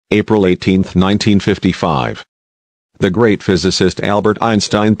April 18, 1955. The great physicist Albert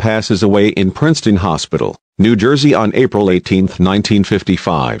Einstein passes away in Princeton Hospital, New Jersey on April 18,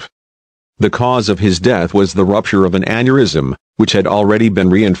 1955. The cause of his death was the rupture of an aneurysm, which had already been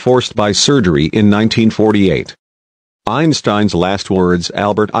reinforced by surgery in 1948. Einstein's last words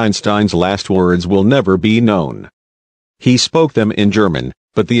Albert Einstein's last words will never be known. He spoke them in German,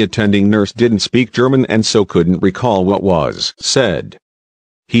 but the attending nurse didn't speak German and so couldn't recall what was said.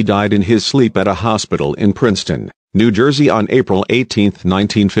 He died in his sleep at a hospital in Princeton, New Jersey on April 18,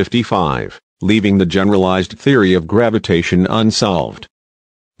 1955, leaving the generalized theory of gravitation unsolved.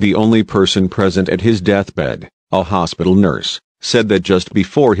 The only person present at his deathbed, a hospital nurse, said that just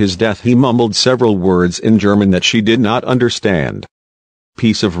before his death he mumbled several words in German that she did not understand.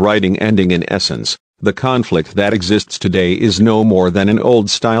 Piece of writing ending in essence, the conflict that exists today is no more than an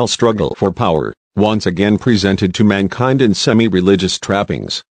old-style struggle for power, once again presented to mankind in semi-religious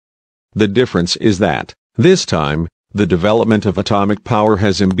trappings. The difference is that, this time, the development of atomic power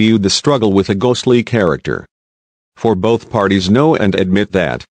has imbued the struggle with a ghostly character. For both parties know and admit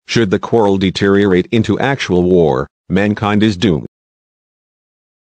that, should the quarrel deteriorate into actual war, mankind is doomed.